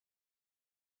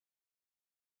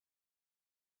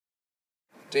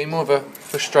Dean, more of a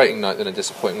frustrating night than a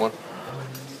disappointing one?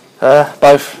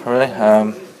 Both, really.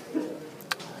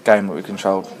 Game that we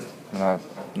controlled,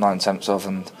 9/10 of,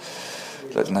 and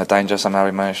looked in no danger. Somehow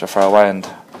we managed to throw away, and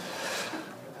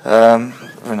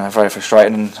very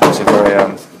frustrating, and obviously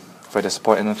very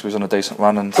disappointing because we was on a decent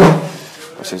run, and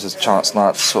obviously it was a chance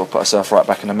tonight to sort of put ourselves right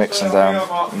back in the mix, and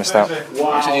missed out.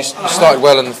 So you started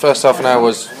well, and the first half an hour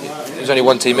was only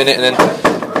one team in it, and then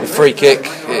the free kick.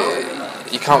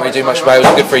 You can't really do much about it. It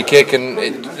was a good free kick, and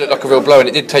it looked like a real blow, and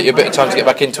it did take you a bit of time to get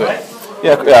back into it.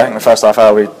 Yeah, I think the first half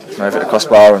hour we hit the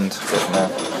crossbar and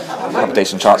had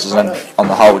decent chances, and then on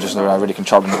the whole just really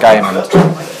controlling the game, and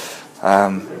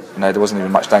there wasn't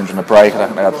even much danger in the break. I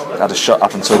think they had a shot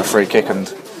up until the free kick, and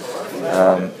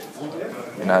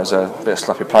it was a bit of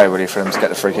sloppy play really for them to get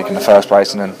the free kick in the first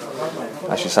place, and then,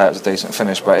 as you say, it was a decent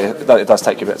finish, but it does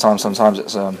take you a bit of time sometimes.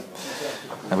 It's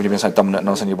when you've been so dominant and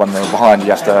all of a sudden you're 1-0 behind, you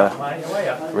have to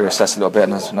reassess a little bit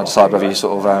and decide whether you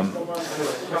sort of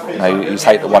you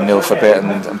take the 1-0 for a bit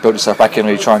and build yourself back in,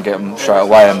 or you try and get them straight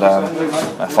away, and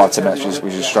 5-10 minutes we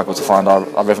just struggled to find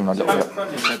our rhythm a little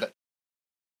bit.